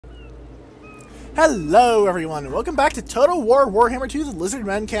Hello everyone, and welcome back to Total War Warhammer 2's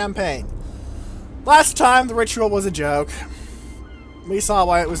Lizardmen campaign. Last time, the ritual was a joke. We saw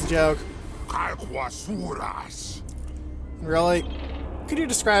why it was a joke. Really? Could you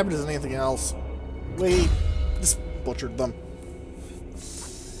describe it as anything else? We just butchered them.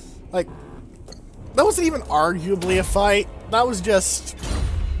 Like, that wasn't even arguably a fight. That was just...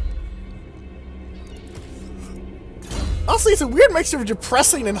 Honestly, it's a weird mixture of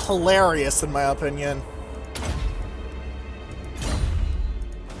depressing and hilarious, in my opinion.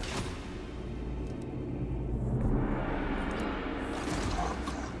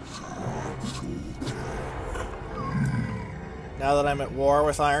 Now that I'm at war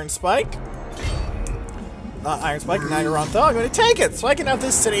with Iron Spike, not Iron Spike, Nagarontho, I'm going to take it so I can have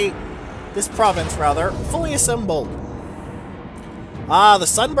this city, this province rather, fully assembled. Ah, the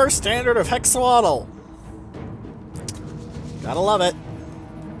Sunburst Standard of Hexawaddle. Gotta love it.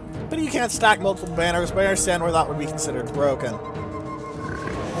 But you can't stack multiple banners, but I understand where that would be considered broken.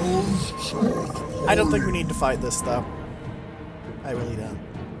 I don't think we need to fight this, though. I really don't.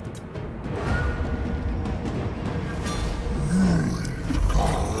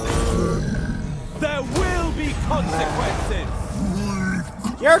 There will be consequences!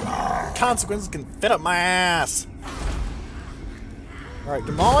 Your consequences can fit up my ass! Alright,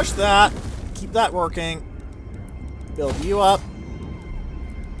 demolish that. Keep that working. Build you up.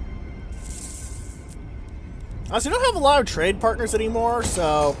 Honestly, we don't have a lot of trade partners anymore,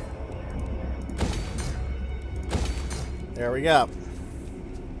 so... There we go.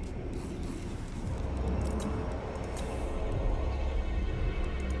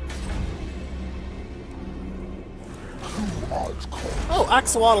 Oh,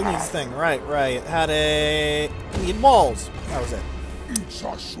 Axolotl needs a thing. Right. It had a... It needed walls. That was it.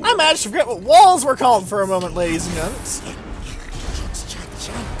 I managed to forget what walls were called for a moment, ladies and gents.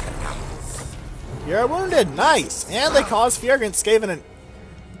 You're wounded. Nice. And they caused fear against Skaven and...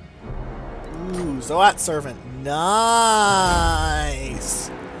 Ooh, Zoat Servant. Nice.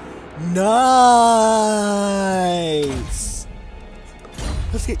 Nice.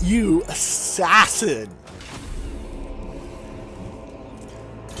 Let's get you Assassin.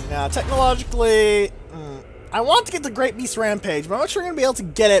 Now, technologically... I want to get the Great Beast Rampage, but I'm not sure we're going to be able to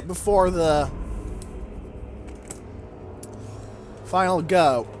get it before the final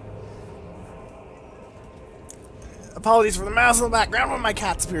go. Apologies for the mouse in the background when my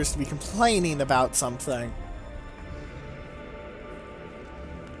cat appears to be complaining about something.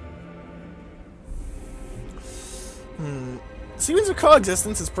 Sequence of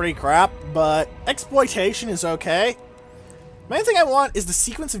Coexistence is pretty crap, but Exploitation is okay. The main thing I want is the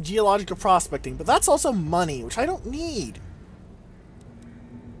sequence of geological prospecting, but that's also money, which I don't need.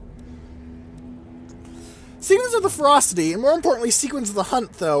 Sequence of the Ferocity, and more importantly, Sequence of the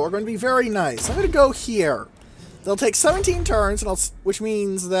Hunt, though, are going to be very nice. I'm going to go here. They'll take 17 turns, and which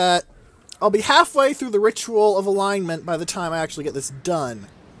means that I'll be halfway through the Ritual of Alignment by the time I actually get this done.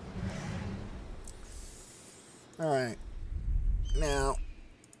 Alright. Now,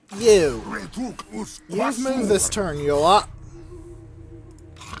 you've moved this turn, GWAH.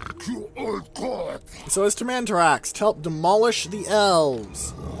 So is Termantarax to help demolish the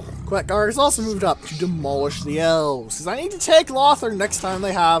elves. Quetgar has also moved up to demolish the elves, because I need to take Lothern next time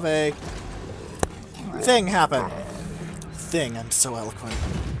they have a thing happen. Thing, I'm so eloquent.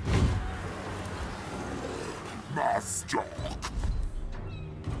 Master.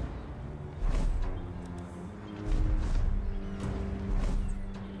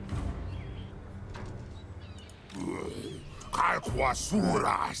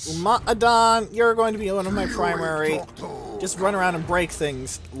 Adon, you're going to be one of my primary. Just run around and break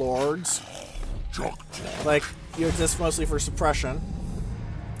things, lords. Like, you exist mostly for suppression.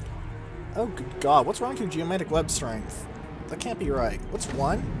 Oh, good God. What's wrong with your geometric web strength? That can't be right. What's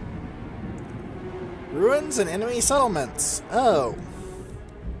one? Ruins and enemy settlements. Oh.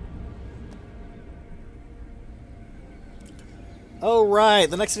 Oh, right.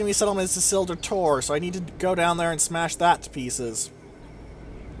 The next enemy settlement is the Silder Tor, so I need to go down there and smash that to pieces.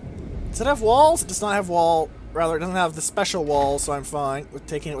 Does it have walls? It does not have wall. Rather, it doesn't have the special wall, so I'm fine with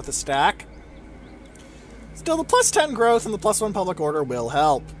taking it with a stack. Still, the plus 10 growth and the plus 1 public order will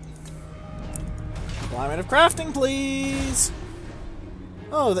help. Alignment of crafting, please!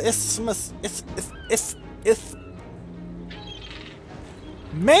 Oh, the isthmus...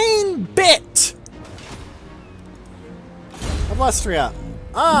 Main bit! Ablustria.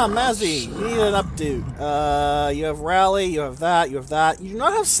 Ah, Mazzy, you need an updo. You have Rally, you have that, you have that. You do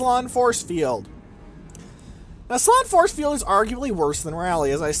not have Slann Force Field. Now, Slann Force Field is arguably worse than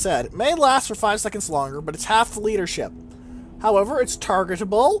Rally, as I said. It may last for 5 seconds longer, but it's half the leadership. However, it's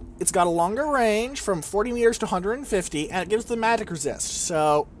targetable, it's got a longer range from 40 meters to 150, and it gives the magic resist,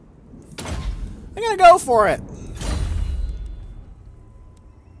 so I'm gonna go for it.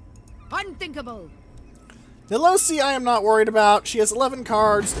 Unthinkable. The Losi I am not worried about. She has 11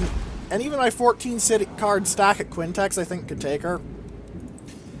 cards, and even my 14 card stack at Quintex I think could take her.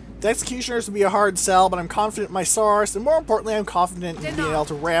 The Executioners would be a hard sell, but I'm confident in my Saurus, and more importantly, I'm confident in being able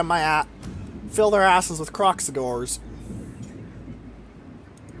to ram my ass, fill their asses with Croxagors.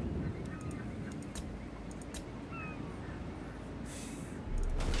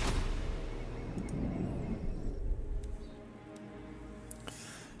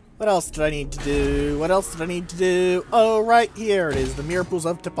 What else did I need to do? What else did I need to do? Oh, right here it is, the Miracles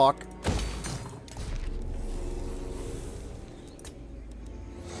of Tipok.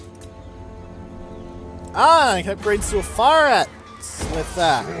 Ah, I can upgrade to a Faret with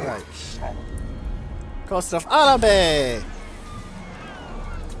that. Right. Cost of Arabe.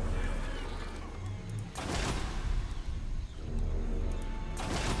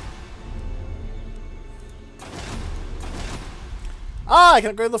 Ah, I can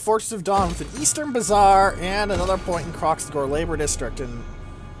upgrade the Fortress of Dawn with an Eastern Bazaar and another point in Croxagore Labor District, and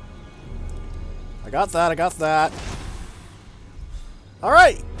I got that, I got that.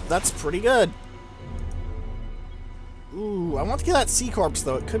 Alright, that's pretty good. Ooh, I want to get that Sea Corpse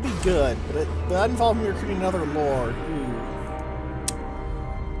though, it could be good, but that involved me recruiting another Lord. Ooh.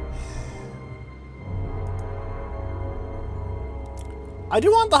 I do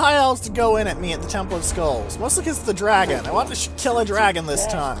want the High Elves to go in at me at the Temple of Skulls, mostly because of the dragon. I want to kill a dragon this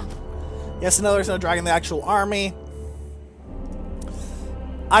time. Yes, I know there's no dragon in the actual army.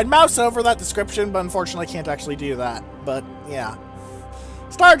 I'd mouse over that description, but unfortunately I can't actually do that. But, yeah.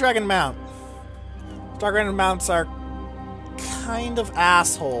 Star Dragon Mount. Star Dragon Mounts are kind of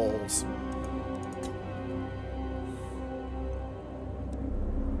assholes.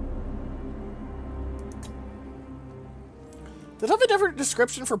 Did it have a different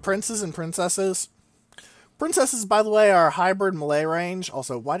description for princes and princesses? Princesses, by the way, are hybrid melee range.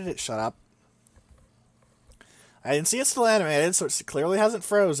 Also, why did it shut up? I didn't see it still animated, so it clearly hasn't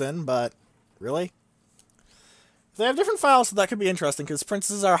frozen, but really? They have different files, so that could be interesting, because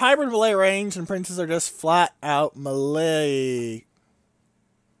princes are hybrid melee range, and princes are just flat-out melee.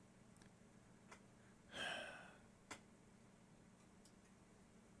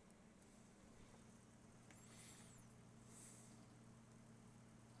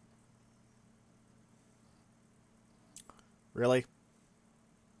 Really?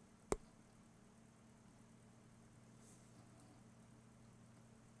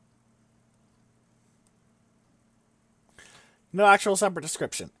 No actual separate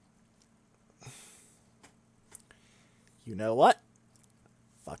description. You know what?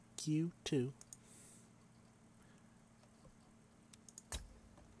 Fuck you too.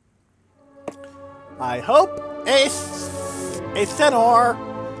 I hope a Thenor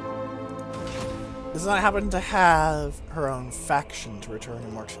does not happen to have her own faction to return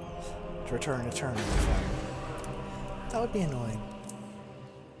eternally from. That would be annoying.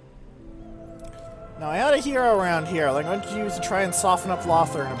 Now, I had a hero around here that I'm going to use to try and soften up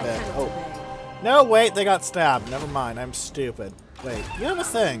Lothern a bit. Oh. No, wait, they got stabbed. Never mind, I'm stupid. Wait, you have a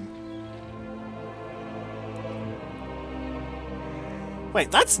thing.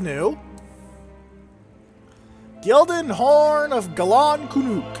 Wait, that's new. Gildan Horn of Galan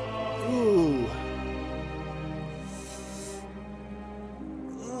Kunuk. Ooh.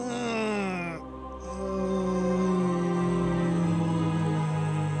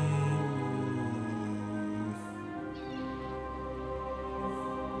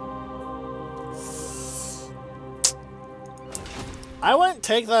 I wouldn't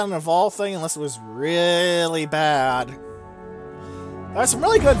take that an Evolve thing unless it was really bad. There's some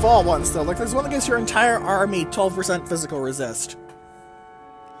really good Vol ones though. Like there's one that gives your entire army 12% physical resist.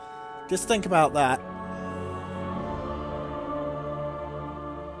 Just think about that.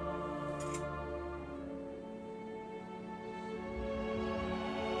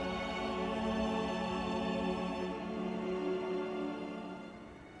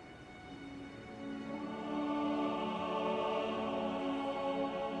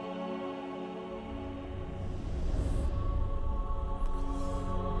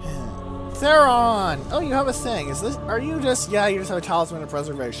 Theron! Oh, you have a thing. Are you just, yeah, you just have a Talisman of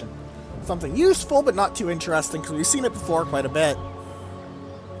Preservation. Something useful, but not too interesting, because we've seen it before quite a bit.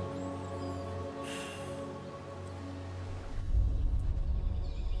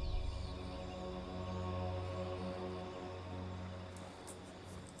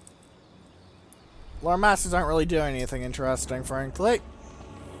 Lore Masters aren't really doing anything interesting, frankly.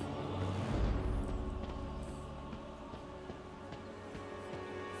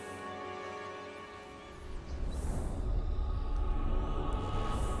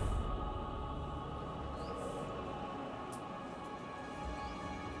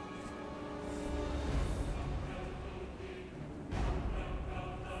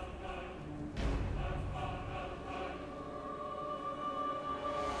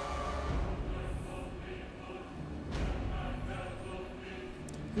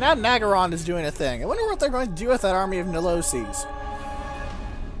 now Nagaron is doing a thing. I wonder what they're going to do with that army of Niloses.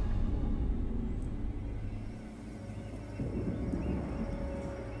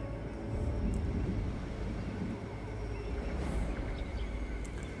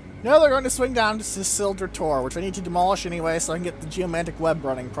 No, they're going to swing down to Sildra Tor, which I need to demolish anyway so I can get the geomantic web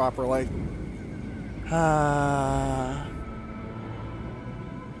running properly.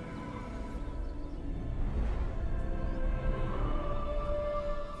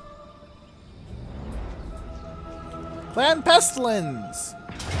 Clan Pestilence!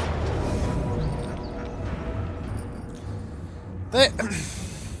 They...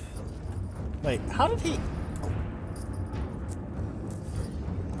 Wait, how did he...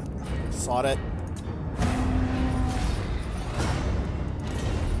 Sawed it.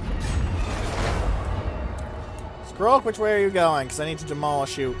 Scroll, which way are you going? Because I need to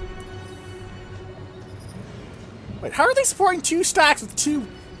demolish you. Wait, how are they supporting 2 stacks with 2...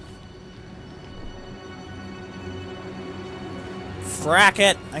 Frack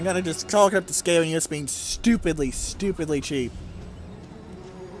it! I'm gonna just chalk it up to scale units being stupidly cheap.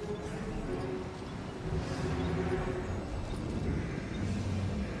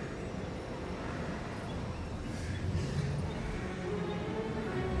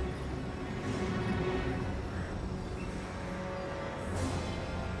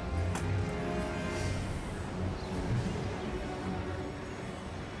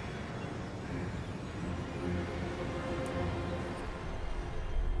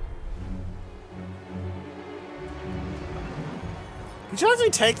 Did you actually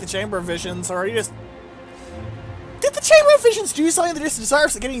take the Chamber of Visions, or are you just... Did the Chamber of Visions do something that just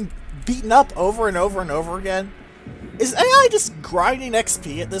deserves getting beaten up over and over and over again? Is AI just grinding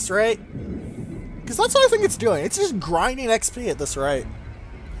XP at this rate? Because that's what I think it's doing. It's just grinding XP at this rate.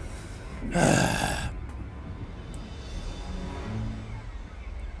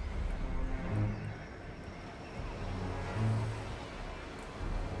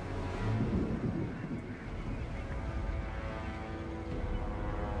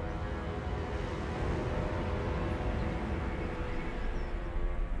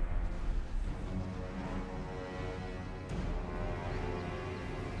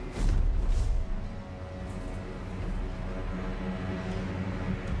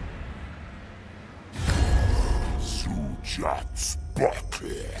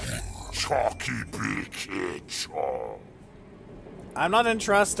 I'm not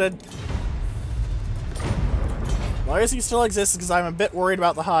interested. Why does he still exist? Because I'm a bit worried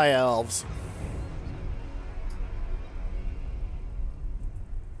about the High Elves.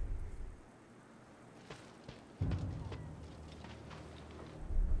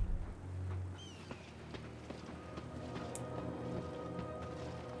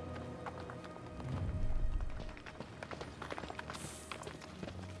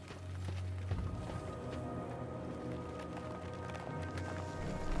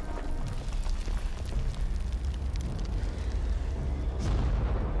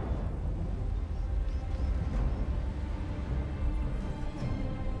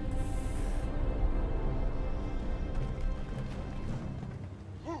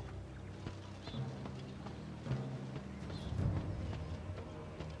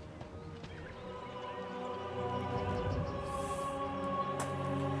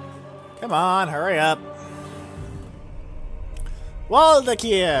 Come on, hurry up.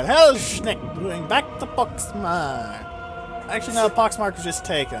 Waldekir, Hellschnick, going back to Poxmark. Actually, no, Poxmark was just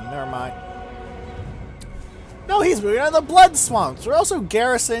taken. Never mind. No, he's moving on the Blood Swamps. We're also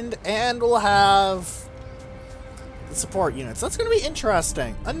garrisoned, and we'll have the support units. That's going to be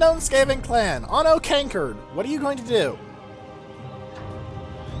interesting. Unknown Skaven Clan, Ono Cankered. What are you going to do?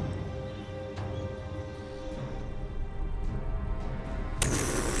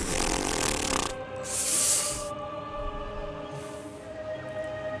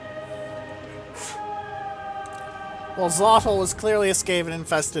 Well, Zottel is clearly a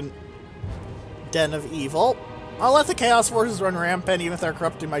Skaven-infested den of evil. I'll let the Chaos Forces run rampant even if they're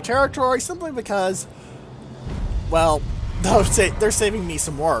corrupting my territory, simply because, well, they're saving me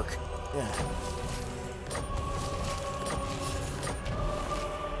some work. Yeah.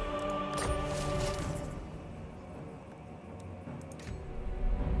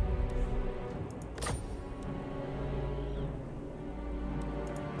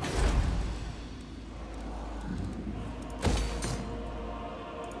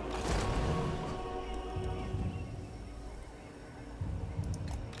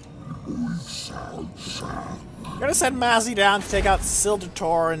 I'm gonna send Mazzy down to take out Sildra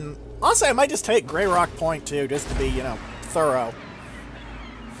Tor, and honestly, I might just take Grey Rock Point too, just to be, you know, thorough.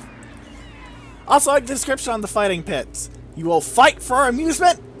 Also, like the description on the fighting pits. You will fight for our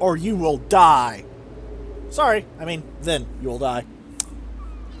amusement, or you will die. Sorry, I mean, then you will die.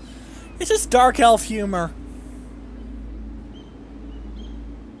 It's just dark elf humor.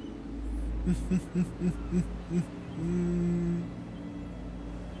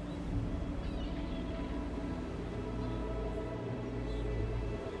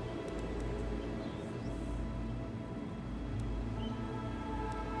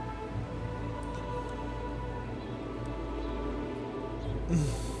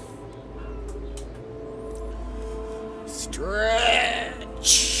 Stretch.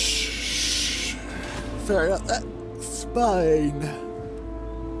 Sorry about that. Spine.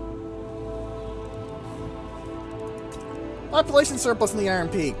 Population surplus in the Iron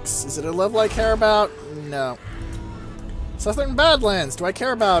Peaks. Is it a level I care about? No. Southern Badlands. Do I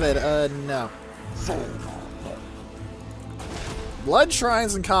care about it? No. Blood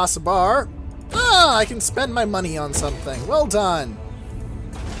Shrines in Kasabar. Ah, I can spend my money on something. Well done.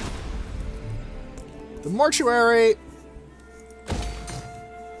 The Mortuary.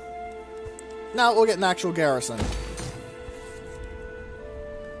 Now we'll get an actual garrison.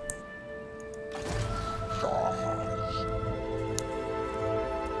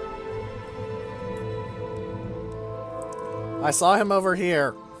 I saw him over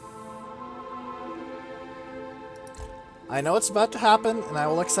here. I know it's about to happen, and I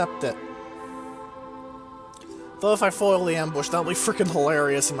will accept it. Though if I foil the ambush, that'll be freaking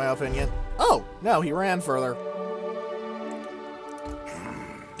hilarious in my opinion. Oh, no, he ran further.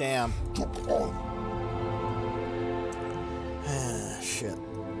 Damn. Shit.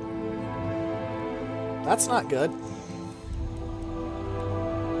 That's not good.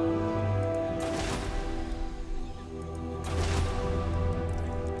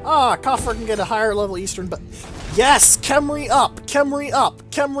 Ah, Koffer can get a higher level Eastern, but yes! Khemri up! Khemri up!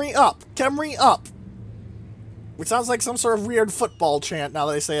 Khemri up! Khemri up! Which sounds like some sort of weird football chant now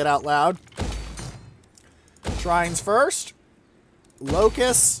that I say it out loud. Shrines first.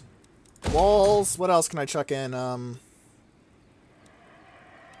 Locusts. Walls. What else can I chuck in?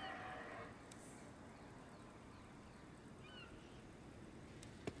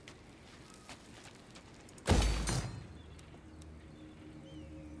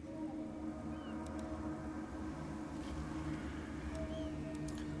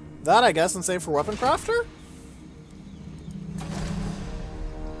 That, I guess, and save for Weapon Crafter?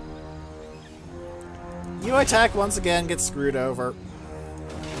 You attack once again, get screwed over.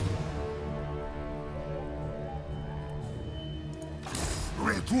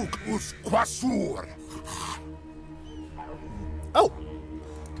 Oh!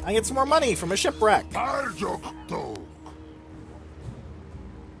 I get some more money from a shipwreck.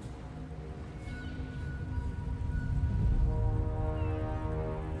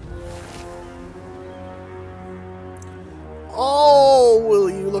 Oh, will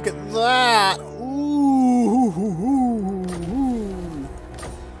you look at that? Ooh.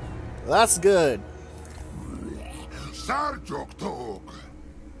 That's good.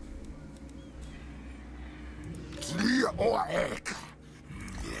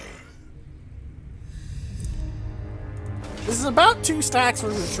 This is about 2 stacks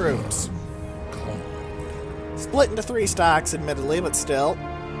worth of troops. Split into 3 stacks, admittedly, but still.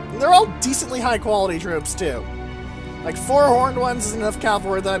 And they're all decently high quality troops, too. Like, 4 horned ones is enough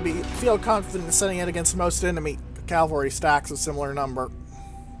cavalry that I'd feel confident in sending it against most enemy cavalry stacks of similar number.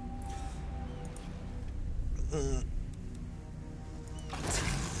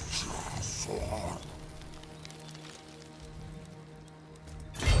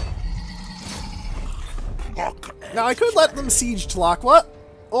 Now, I could let them siege Tlaqua,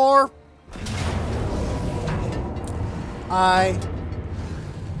 or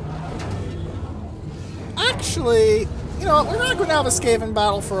actually, you know what, we're not going to have a Skaven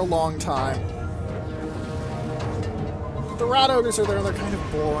battle for a long time. The rat ogres are there and they're kind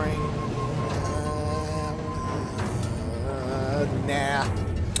of boring. Nah.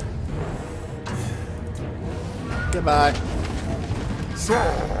 Goodbye.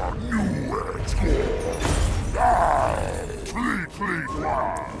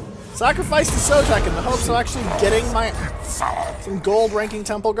 Sacrifice to Sotek in the hopes of actually getting some gold ranking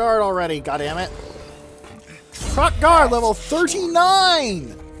Temple Guard already, goddammit. Croc Guard level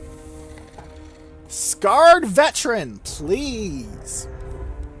 39! Scarred Veteran, please.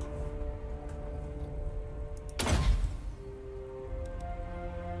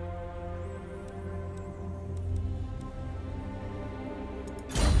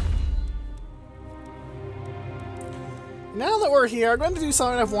 Now that we're here, I'm going to do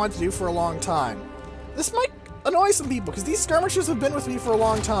something I've wanted to do for a long time. This might annoy some people, because these skirmishers have been with me for a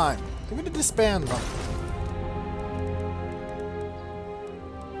long time. I'm going to disband them.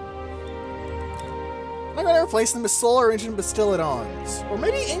 I'm going to replace them with Solar Engine Bastillodons. Or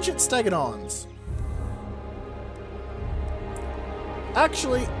maybe Ancient Stegodons.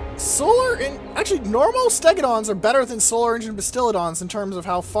 Actually, normal Stegodons are better than Solar Engine Bastillodons in terms of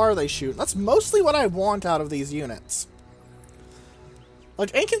how far they shoot. That's mostly what I want out of these units. Like,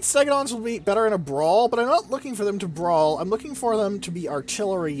 Ancient Stegodons will be better in a brawl, but I'm not looking for them to brawl. I'm looking for them to be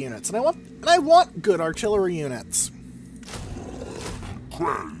artillery units. And I want good artillery units.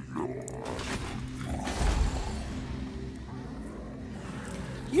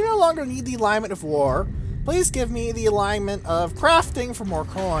 You no longer need the alignment of war. Please give me the alignment of crafting for more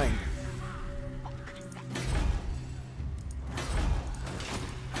coin.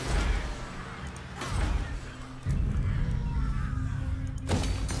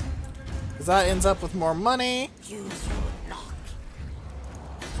 Because that ends up with more money.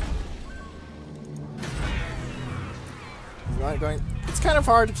 It's kind of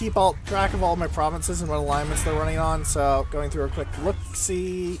hard to keep track of all my provinces and what alignments they're running on, so going through a quick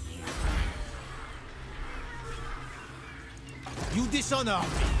look-see. You dishonor me.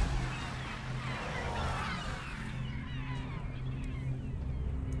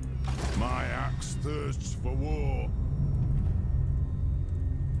 My axe thirsts for war.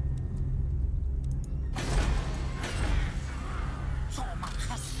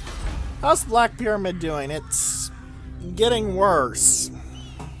 How's the Black Pyramid doing? It's getting worse.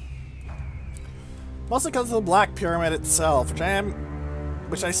 Mostly because of the Black Pyramid itself,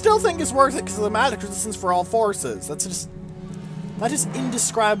 which I still think is worth it because of the magic resistance for all forces. That is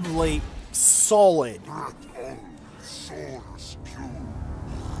indescribably solid.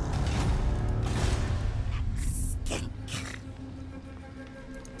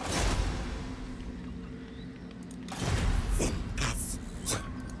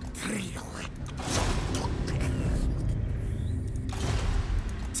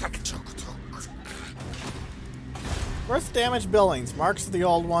 Worth damage buildings. Marks of the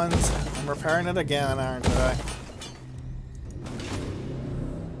old ones. I'm repairing it again, aren't I?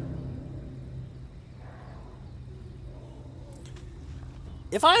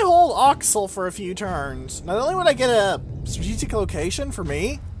 If I hold Oxel for a few turns, not only would I get a strategic location for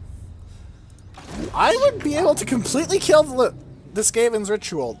me, I would be able to completely kill the Skaven's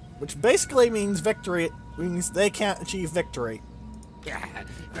ritual, which basically means victory. It means they can't achieve victory.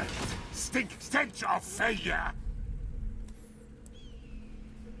 Stench of failure!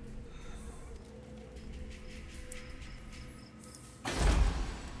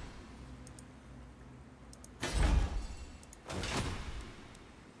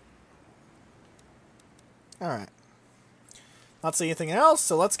 Alright. Not see anything else,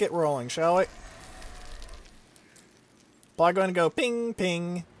 so let's get rolling, shall we? Well, going to go ping,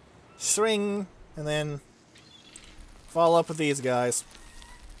 ping, swing, and then follow up with these guys.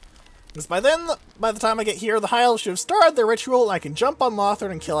 Because by the time I get here, the High Elves should have started their ritual, and I can jump on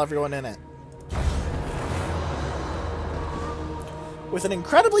Lothern and kill everyone in it. With an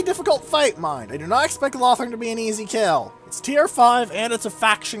incredibly difficult fight, mind. I do not expect Lothern to be an easy kill. It's tier 5, and it's a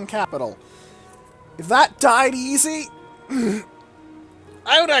faction capital. If that died easy,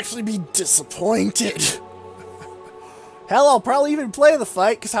 I would actually be disappointed. Hell, I'll probably even play the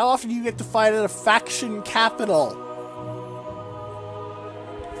fight, because how often do you get to fight at a faction capital?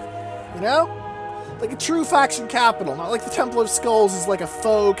 You know? Like a true faction capital, not like the Temple of Skulls is like a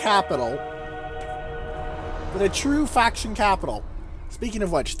faux capital. But a true faction capital. Speaking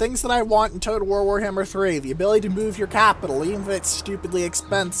of which, things that I want in Total War Warhammer 3, the ability to move your capital, even if it's stupidly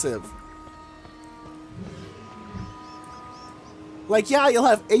expensive. Like, yeah, you'll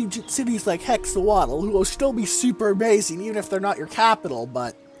have ancient cities like Hexawatl, who will still be super amazing, even if they're not your capital,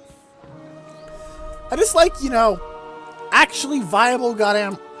 but... I just like, you know, actually viable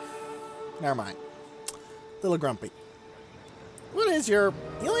goddamn... Never mind. Little grumpy. What is your...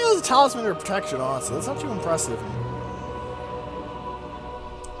 He only has a talisman or protection, honestly. That's not too impressive.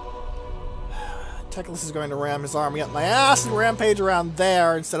 Teclis is going to ram his army up my ass and rampage around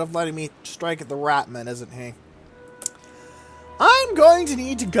there instead of letting me strike at the Ratman, isn't he? I'm going to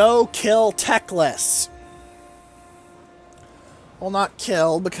need to go kill Teclis. Well, not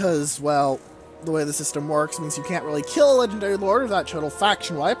kill, because, well, the way the system works means you can't really kill a Legendary Lord without total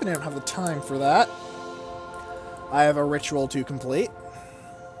faction wipe, and I don't have the time for that. I have a ritual to complete.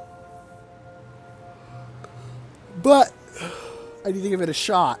 But I need to give it a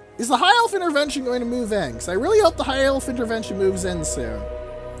shot. Is the High Elf Intervention going to move in? Because I really hope the High Elf Intervention moves in soon.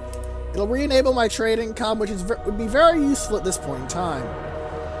 It'll re-enable my trade income, which would be very useful at this point in time.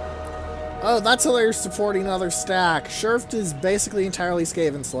 Oh, that's how they're supporting another stack. Shurft is basically entirely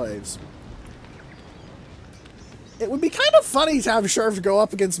Skaven slaves. It would be kind of funny to have Sheriff go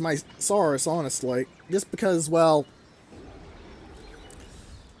up against my Saurus, honestly. Just because, well...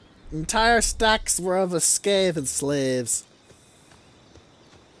 entire stacks were of Skaven slaves.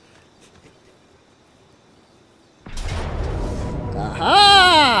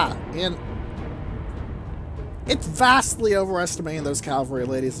 Aha! And... it's vastly overestimating those cavalry,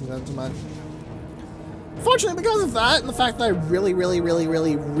 ladies and gentlemen. Fortunately, because of that, and the fact that I really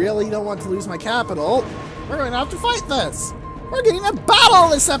don't want to lose my capital, we're going to have to fight this. We're getting a battle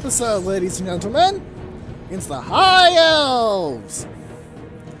this episode, ladies and gentlemen, against the High Elves.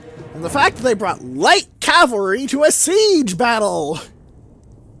 And the fact that they brought light cavalry to a siege battle.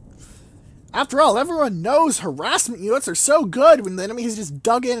 After all, everyone knows harassment units are so good when the enemy has just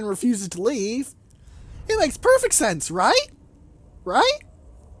dug in and refuses to leave. It makes perfect sense, right? Right?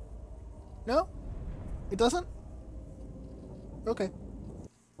 No? It doesn't? Okay.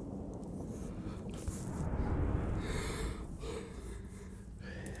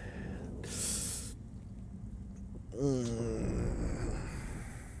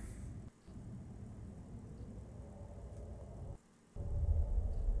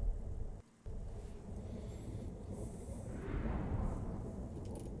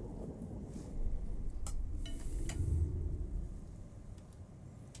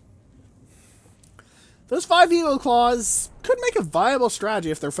 Those 5 Eagle Claws could make a viable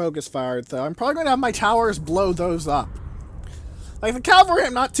strategy if they're focus fired, though. I'm probably going to have my towers blow those up. Like the cavalry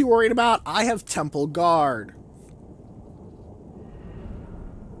I'm not too worried about, I have Temple Guard.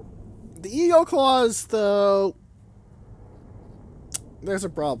 The Eagle Claws, though, there's a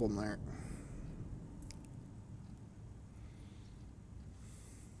problem there.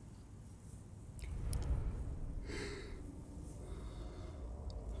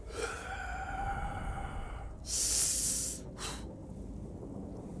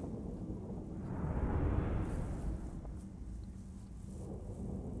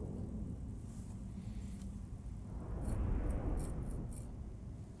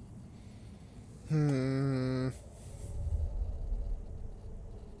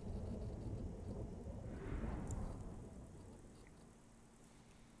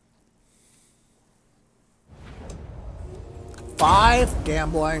 Five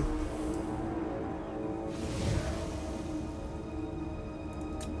gambling.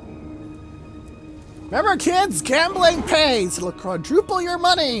 Remember, kids, gambling pays. It'll quadruple your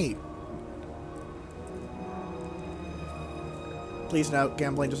money. Please note,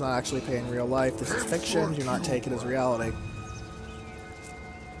 gambling does not actually pay in real life. This is fiction. Do not take it as reality.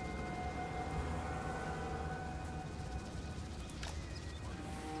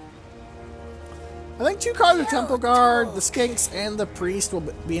 I think 2 cards of Temple Guard, the Skinks, and the Priest will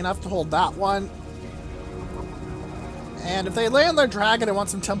be enough to hold that one. And if they land their dragon, I want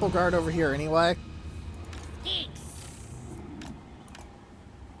some Temple Guard over here anyway.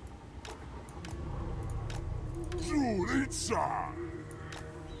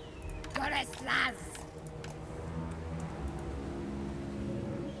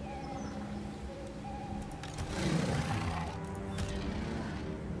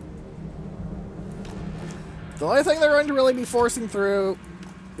 The only thing they're going to really be forcing through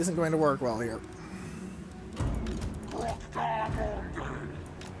isn't going to work well here.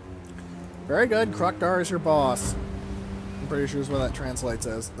 Very good. Krokdar is your boss. I'm pretty sure is what that translates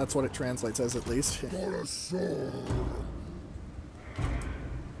as. That's what it translates as, at least.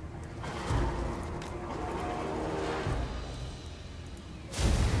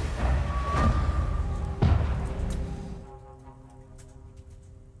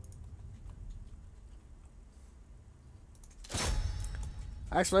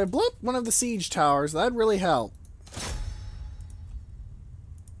 Actually, if I blew up one of the siege towers, that'd really help.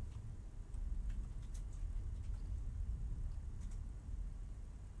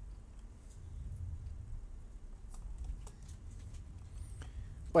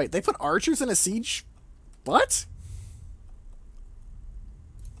 Wait, they put archers in a siege? What?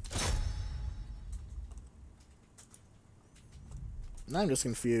 I'm just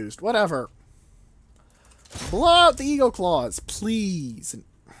confused. Whatever. Blow out the Eagle Claws, please.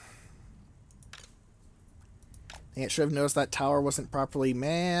 I should have noticed that tower wasn't properly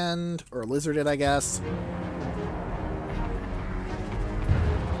manned, or lizarded, I guess.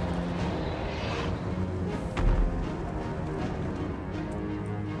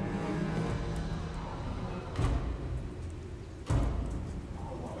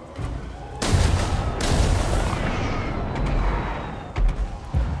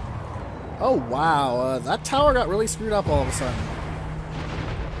 Oh wow, that tower got really screwed up all of a sudden.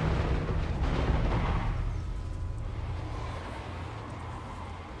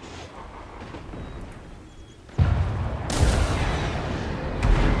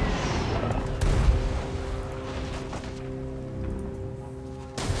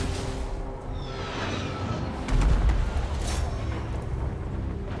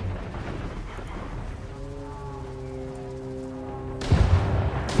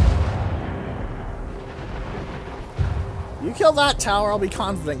 You kill that tower, I'll be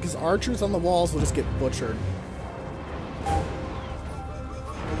confident, because archers on the walls will just get butchered.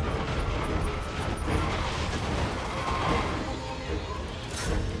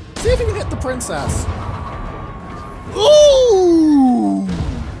 See if you can hit the princess. Ooh!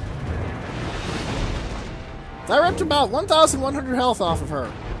 That ripped about 1,100 health off of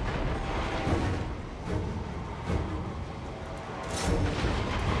her.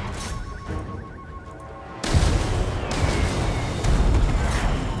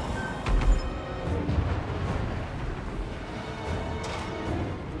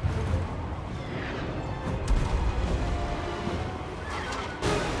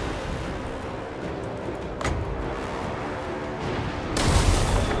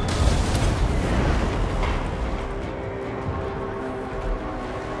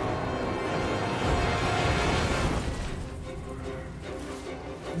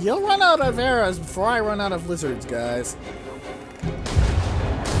 You'll run out of arrows before I run out of lizards, guys.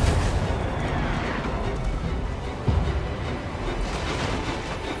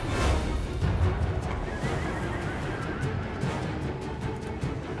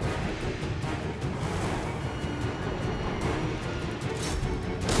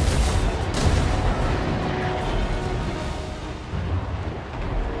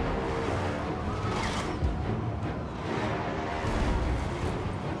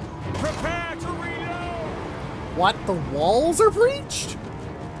 Prepare to reload! What? The walls are breached?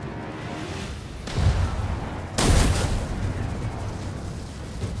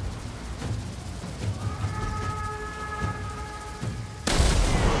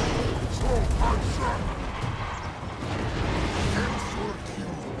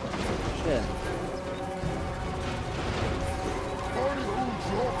 Shit.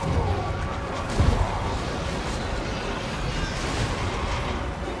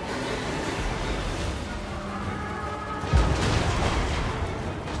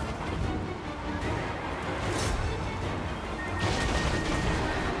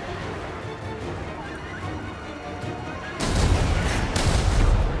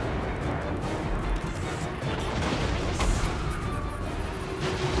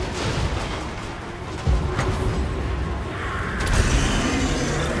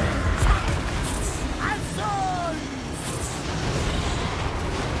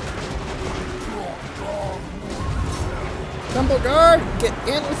 Temple Guard, get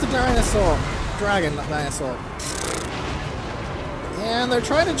in with the dinosaur. Dragon, not dinosaur. And they're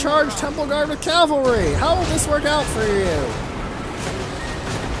trying to charge Temple Guard with cavalry. How will this work out for you?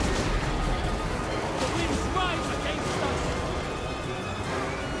 The winds rise against us!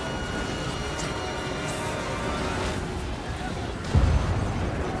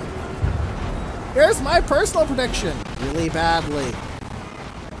 Here's my personal prediction. Really badly.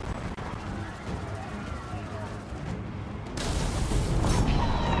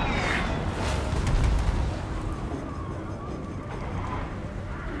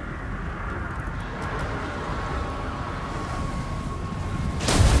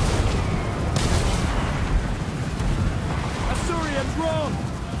 Assyrians wrong!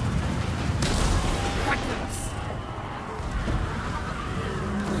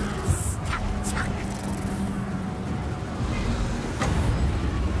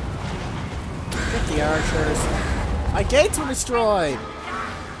 Get the archers. My gates were destroyed.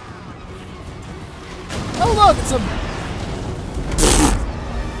 Oh look, it's a...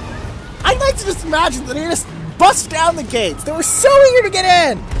 I'd like to just imagine that they just bust down the gates. They were so eager to get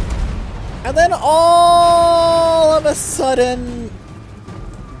in. And then all of a sudden,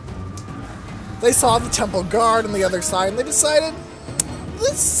 they saw the Temple Guard on the other side and they decided,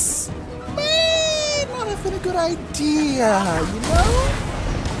 this may not have been a good idea, you know?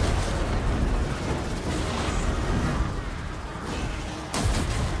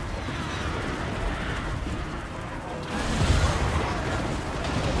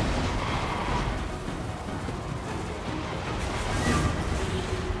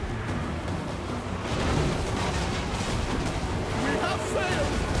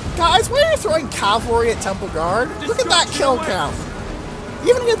 Guys, why are you throwing cavalry at Temple Guard? Look at that kill count.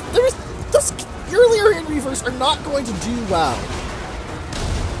 Even if there's those earlier in Reavers are not going to do well.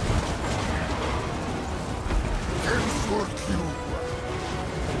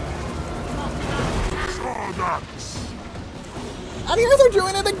 And here they're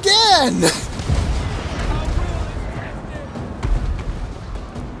doing it again!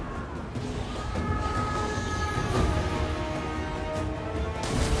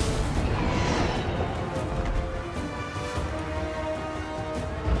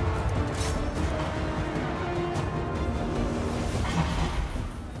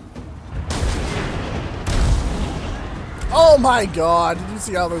 my god, did you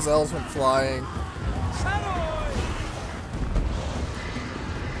see how those elves went flying?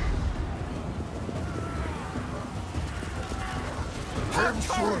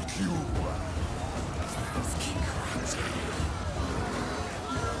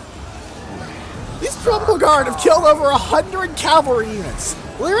 These Grumble Guard have killed over 100 cavalry units.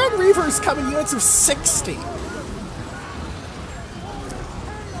 Lyran Reavers come in units of 60.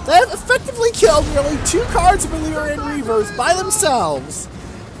 They have effectively killed nearly 2 cards of Lyran Reavers by themselves,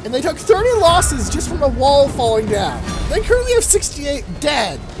 and they took 30 losses just from a wall falling down. They currently have 68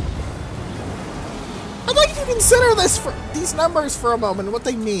 dead. I'd like you to consider these numbers for a moment and what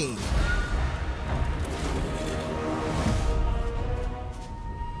they mean.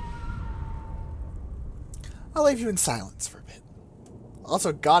 I'll leave you in silence for a bit.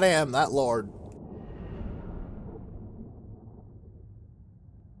 Also, goddamn, that lord.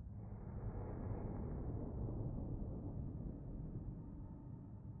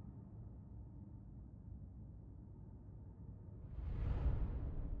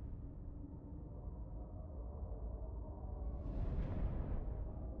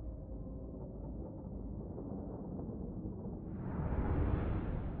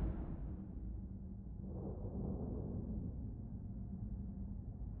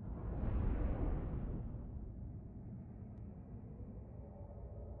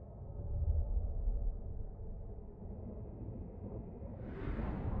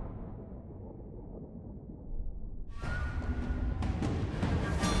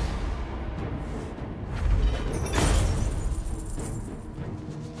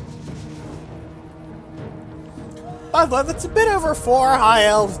 By the way, that's a bit over 4 High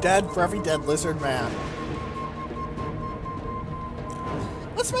Elves dead for every dead Lizardman.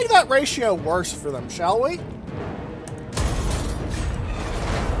 Let's make that ratio worse for them, shall we?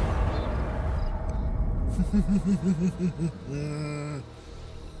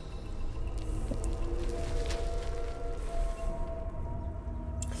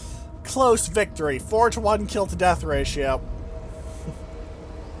 Close victory. 4-to-1 kill-to-death ratio.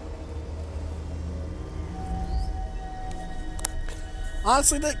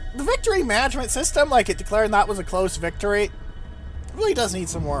 Honestly, the victory management system, like it declaring that was a close victory, really does need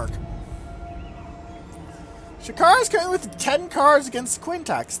some work. Shakara's going with 10 cards against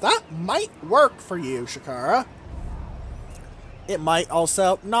Quintax. That might work for you, Shakara. It might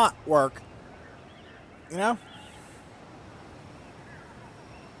also not work. You know?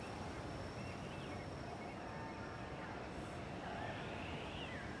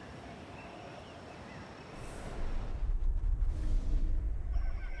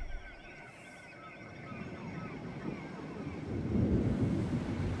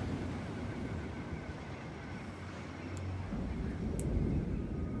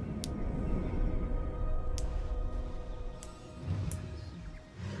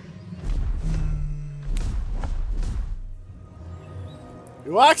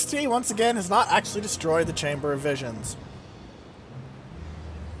 GWAH once again has not actually destroyed the Chamber of Visions.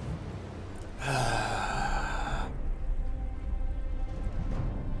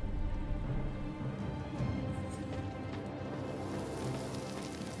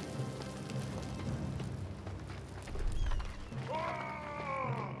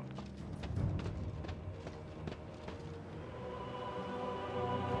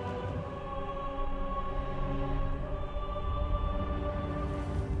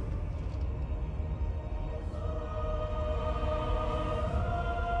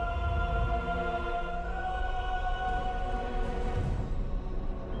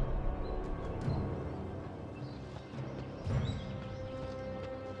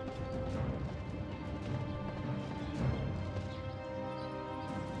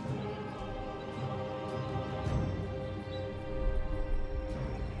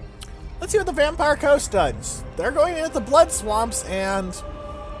 Let's see what the Vampire Coast does. They're going into the Blood Swamps and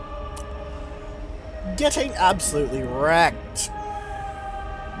getting absolutely wrecked.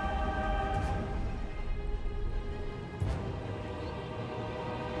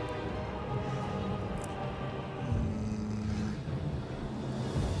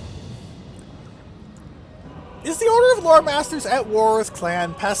 Is the Order of Lore Masters at war with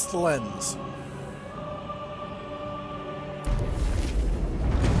Clan Pestilence?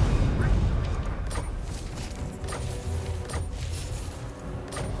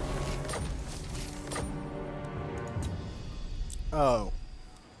 Oh.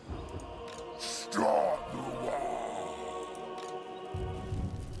 Start the war.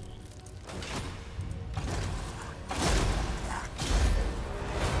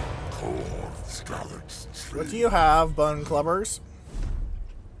 What do you have, Bone Clubbers?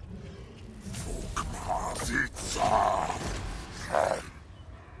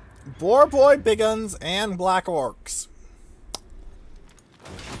 Boar Boy, Big Guns, and Black Orcs.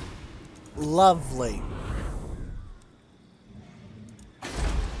 Lovely.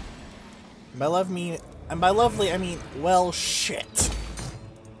 By by lovely, I mean, well, shit.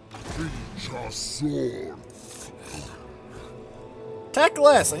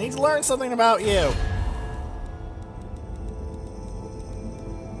 Techless, I need to learn something about you.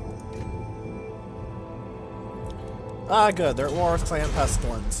 Ah, good. They're at war with Clan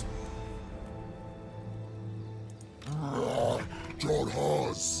Pestilence.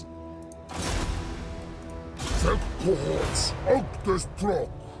 Jorhas. Sekkohats Augdestrok.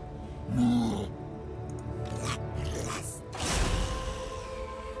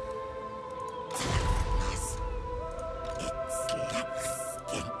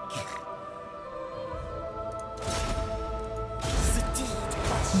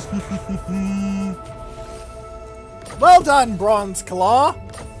 Well done, Bronze Claw!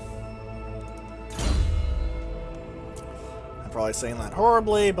 I'm probably saying that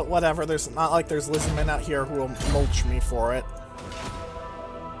horribly, but whatever. There's not like there's Lizardmen out here who will mulch me for it.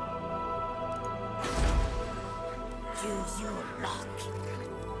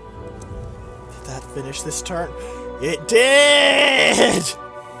 Did that finish this turn? It did!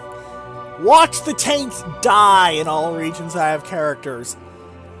 Watch the taints die in all regions I have characters.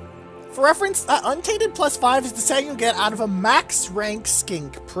 For reference, Untainted +5 is the setting you get out of a max rank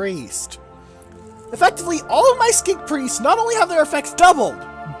Skink Priest. Effectively, all of my Skink Priests not only have their effects doubled,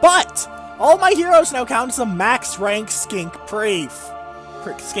 but all my heroes now count as a max rank Skink Priest.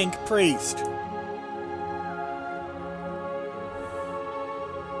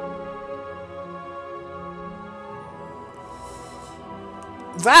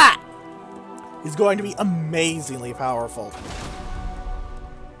 That is going to be amazingly powerful.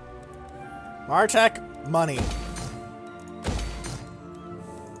 Martech, money.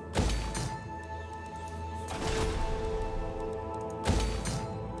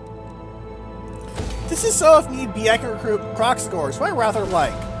 This is so if need be I can recruit Croc scores, who I rather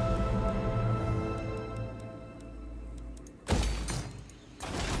like.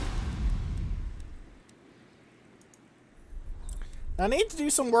 I need to do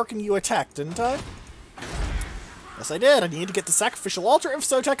some work in GWAH, didn't I? Yes, I did. I need to get the Sacrificial Altar of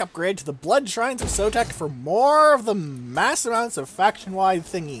Sotek upgrade to the Blood Shrines of Sotek for more of the mass amounts of faction-wide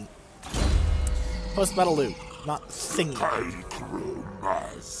thingy. Post-battle loot, not thingy.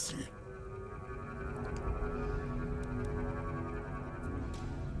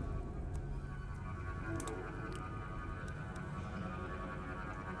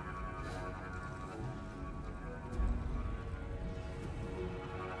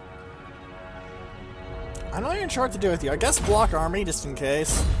 I'm not even sure what to do with you. I guess block army, just in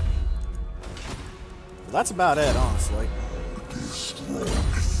case. Well, that's about it, honestly.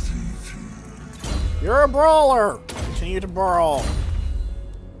 You're a brawler! Continue to brawl.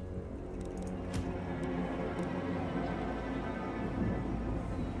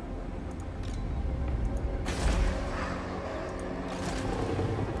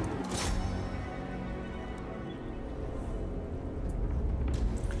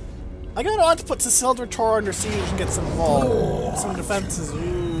 I gotta want to put Isildur Tor under siege and get some wall, some defenses.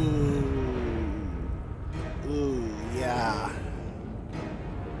 Ooh, yeah.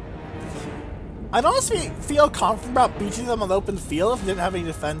 I'd honestly feel confident about beating them on the open field if they didn't have any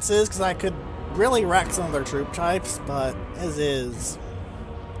defenses, because I could really wreck some of their troop types, but as is.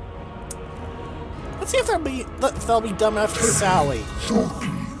 Let's see if they'll be dumb enough to sally.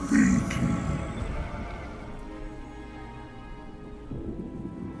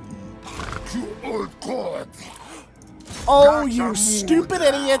 Oh, you stupid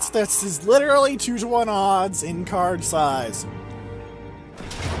idiots! This is literally 2-to-1 odds in card size.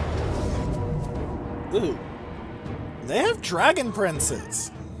 Ooh. They have Dragon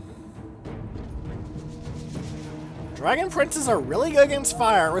Princes. Dragon Princes are really good against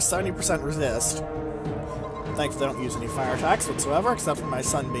fire with 70% resist. Thankfully, they don't use any fire attacks whatsoever, except for my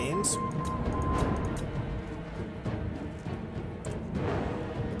sunbeams.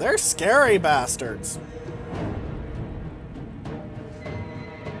 They're scary bastards.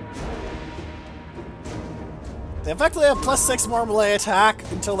 They effectively have +6 more melee attack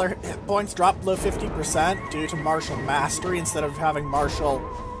until their hit points drop below 50% due to martial mastery instead of having martial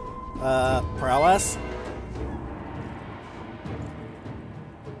prowess.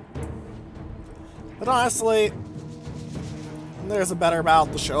 But honestly, there's a better battle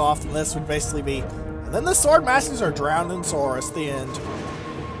to show off than this would basically be. And then the Sword Masters are drowned in Saurus, the end.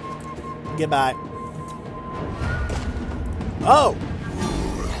 Goodbye. Oh!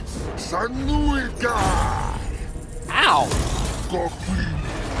 Ow!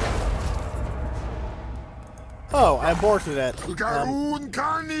 Oh, I aborted it. Garoon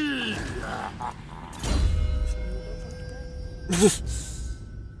Kani!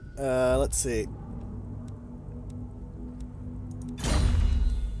 Let's see.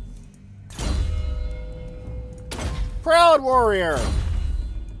 Proud warrior!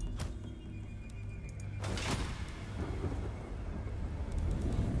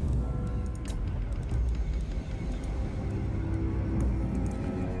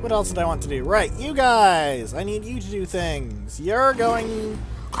 What else did I want to do? Right, you guys! I need you to do things. You're going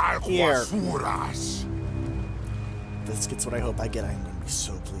here. If this gets what I hope I get, I'm going to be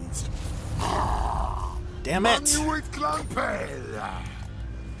so pleased. Damn it!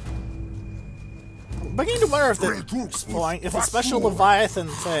 I'm beginning to wonder if the special Leviathan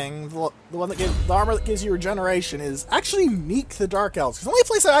thing, the one that gives the armor that gives you regeneration, is actually unique to the Dark Elves. Because the only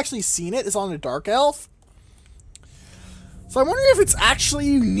place I've actually seen it is on a Dark Elf. So I'm wondering if it's actually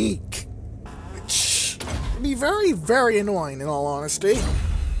unique. Which would be very, very annoying, in all honesty.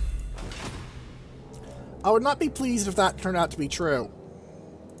 I would not be pleased if that turned out to be true.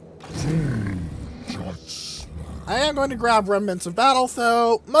 I am going to grab Remnants of Battle,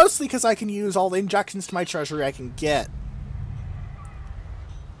 though, mostly because I can use all the injections to my treasury I can get.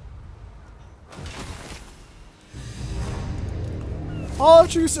 All of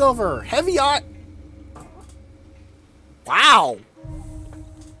True Silver. Heavy iron. Wow.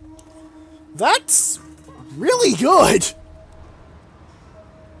 That's really good.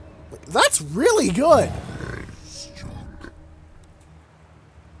 That's really good.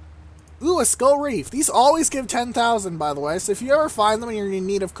 Ooh, a Skull Reef. These always give 10,000, by the way, so if you ever find them and you're in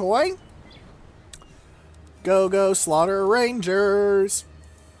need of coin, go slaughter Rangers.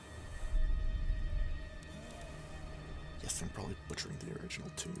 Yes, I'm probably butchering the original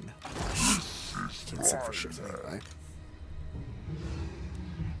tune. Can't sing for shit anyway.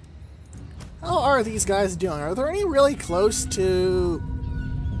 How are these guys doing? Are there any really close to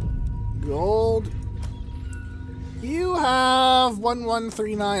gold? You have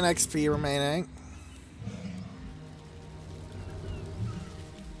 1139 XP remaining.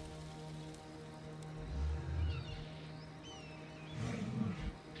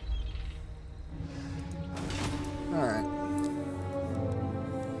 Alright.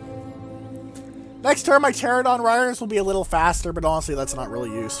 Next turn, my Pterodon Riders will be a little faster, but honestly, that's not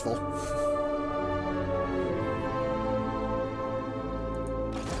really useful.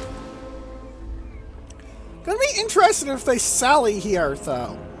 Gonna be interested if they sally here,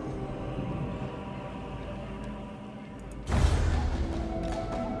 though.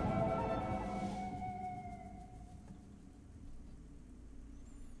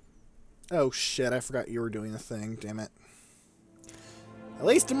 Oh shit, I forgot you were doing the thing, damn it. At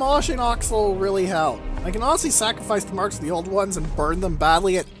least demolishing Oxel will really help. I can honestly sacrifice the marks of the old ones and burn them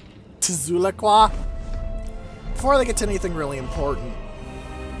badly at GWAH before they get to anything really important.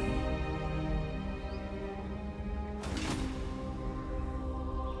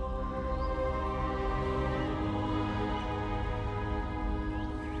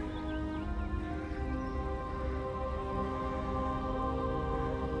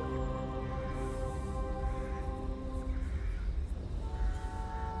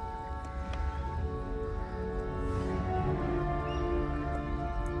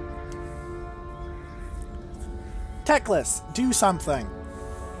 Techless, do something.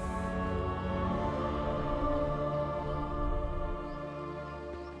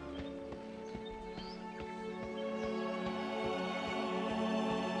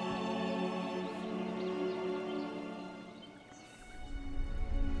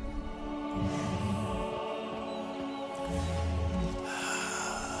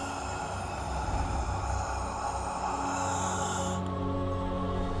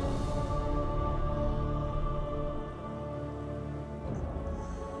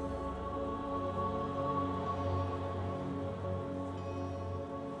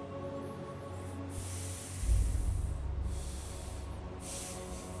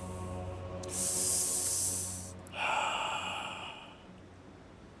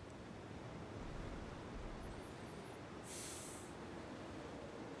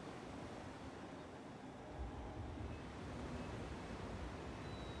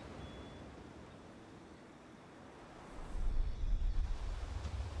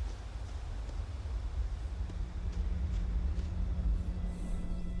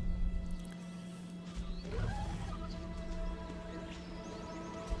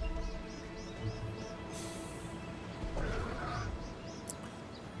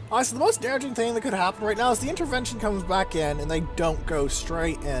 Honestly, the most damaging thing that could happen right now is the intervention comes back in and they don't go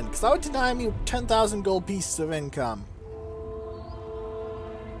straight in, because that would deny me 10,000 gold pieces of income.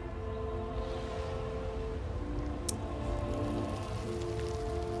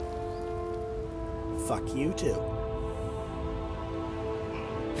 fuck you too.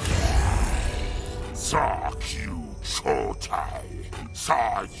 Saw you, Chotai.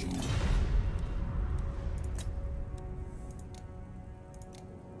 Saw you.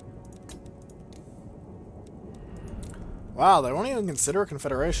 Wow, they won't even consider a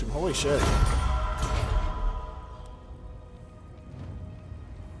confederation. Holy shit.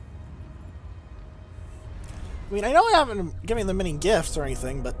 I mean, I know I haven't been giving them any gifts or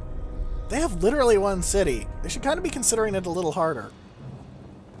anything, but they have literally one city. They should kind of be considering it a little harder.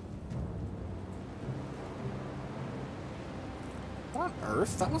 What on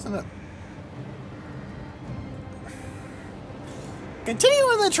earth? That wasn't a...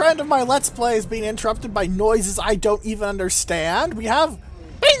 Continuing the trend of my Let's Plays being interrupted by noises I don't even understand, we have...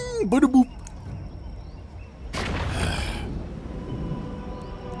 Bing! Boop boop.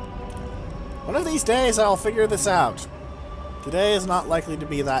 One of these days I'll figure this out. Today is not likely to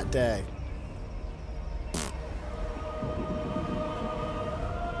be that day.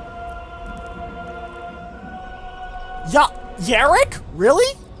 Yarrick?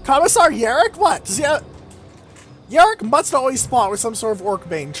 Really? Commissar Yarrick? What? Does he have... Yarrick must always spawn with some sort of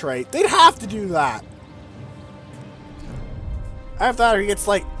Orcbane trait. They'd have to do that. After that, he gets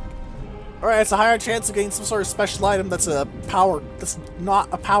like... Alright, it's a higher chance of getting some sort of special item that's a power... That's not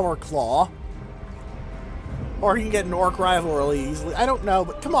a power claw. Or he can get an Orc rival really easily. I don't know,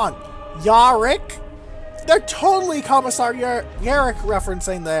 but come on. Yarrick? They're totally Commissar Yarrick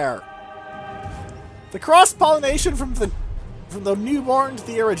referencing there. The cross-pollination from the newborn to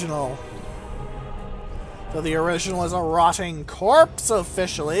the original. So the original is a rotting corpse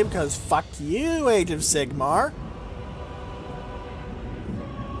officially, because fuck you, Age of Sigmar.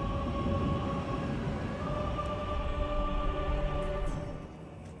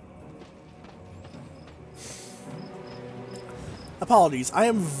 Apologies, I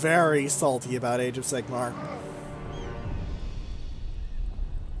am very salty about Age of Sigmar.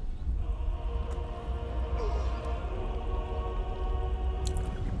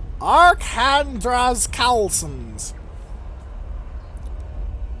 Archandras Carlsons.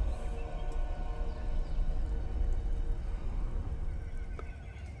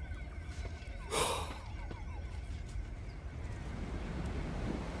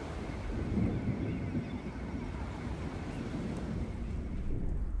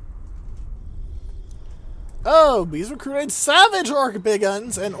 Oh, he's recruited Savage Orc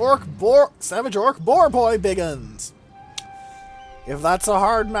Biguns and Savage Orc Boar Boy Biguns. If that's a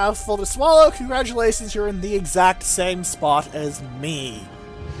hard mouthful to swallow, congratulations, you're in the exact same spot as me.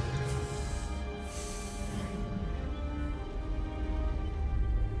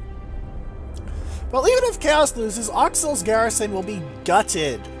 Well, even if Chaos loses, Oxyl's garrison will be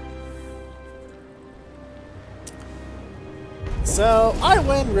gutted. So, I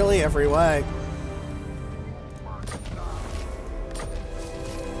win really every way.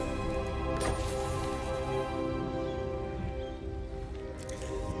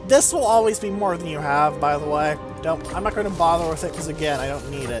 This will always be more than you have, by the way. I'm not going to bother with it because, again, I don't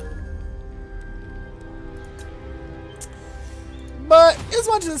need it. But as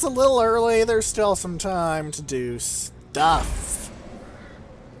much as it's a little early, there's still some time to do stuff.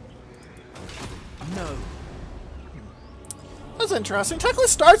 No. That's interesting. Technically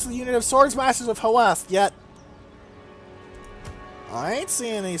starts with the unit of Swords Masters of Hoeth, yet I ain't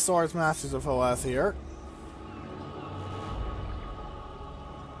seeing any Swords Masters of Hoeth here.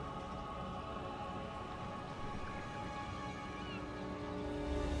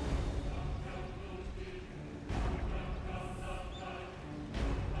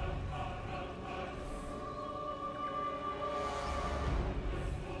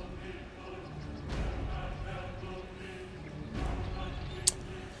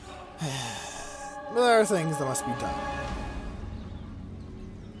 But there are things that must be done.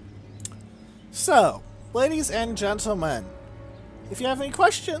 So, ladies and gentlemen, if you have any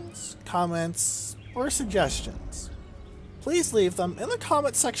questions, comments, or suggestions, please leave them in the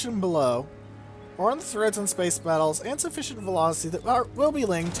comment section below, or on the threads on Space Battles and Sufficient Velocity that will be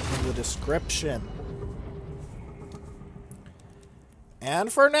linked in the description.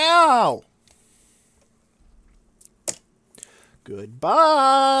 And for now,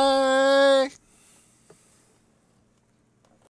 goodbye!